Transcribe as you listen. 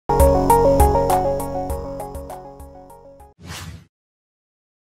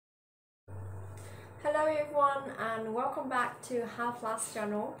everyone, and welcome back to Haplast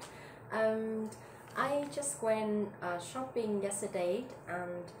channel. I just went shopping yesterday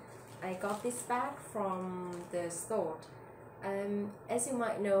and I got this bag from the store. As you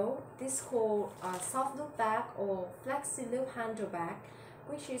might know, this is called a soft loop bag or flexi loop handle bag,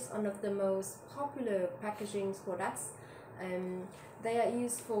 which is one of the most popular packaging products. They are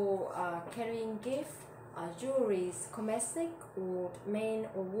used for carrying gifts, jewelry, cosmetic, or men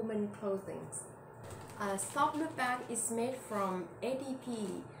or women clothing. A soft loop bag is made from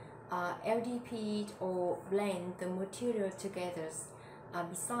ADP, LDP, or blend the material together.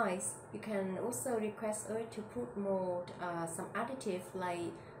 Besides, you can also request us to put more some additive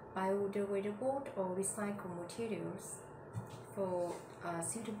like biodegradable or recycled materials for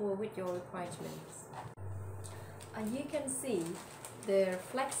suitable with your requirements. You can see the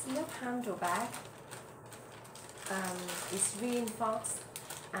flexi loop handle bag is reinforced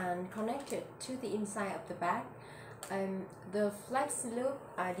and connected to the inside of the bag. The flexi loop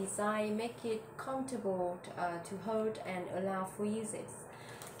design make it comfortable to hold and allow for usage.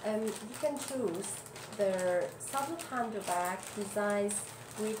 You can choose the soft loop handle bag designs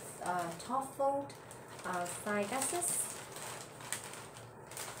with top fold, side gashes,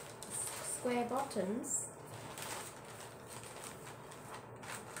 square buttons,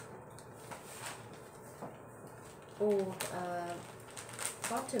 or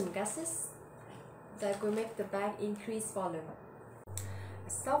bottom gashes that will make the bag increase volume. A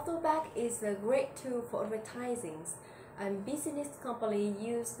soft loop bag is a great tool for advertising, and business companies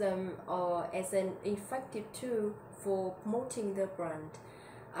use them as an effective tool for promoting their brand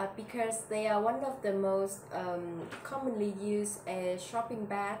because they are one of the most commonly used shopping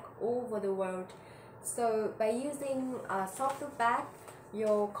bag all over the world. So by using a soft loop bag,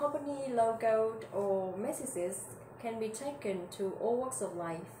 your company logo or messages can be taken to all walks of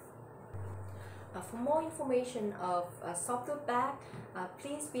life. For more information of soft loop bag,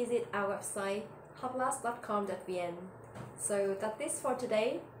 please visit our website haplast.com.vn. So that's this for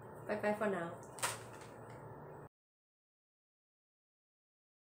today. Bye bye for now.